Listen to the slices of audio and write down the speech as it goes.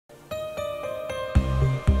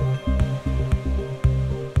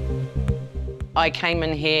I came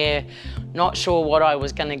in here not sure what I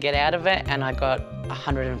was going to get out of it, and I got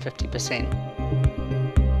 150%.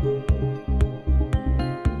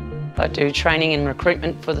 I do training and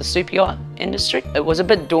recruitment for the super yacht industry. It was a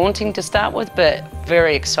bit daunting to start with, but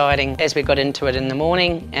very exciting as we got into it in the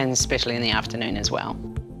morning and especially in the afternoon as well.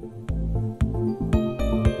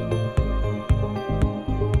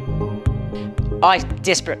 I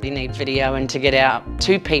desperately need video and to get out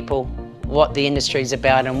to people what the industry is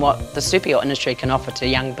about and what the super yacht industry can offer to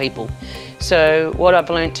young people. So what I've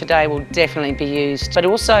learnt today will definitely be used, but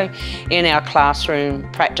also in our classroom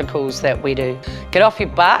practicals that we do. Get off your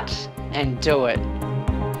butt and do it.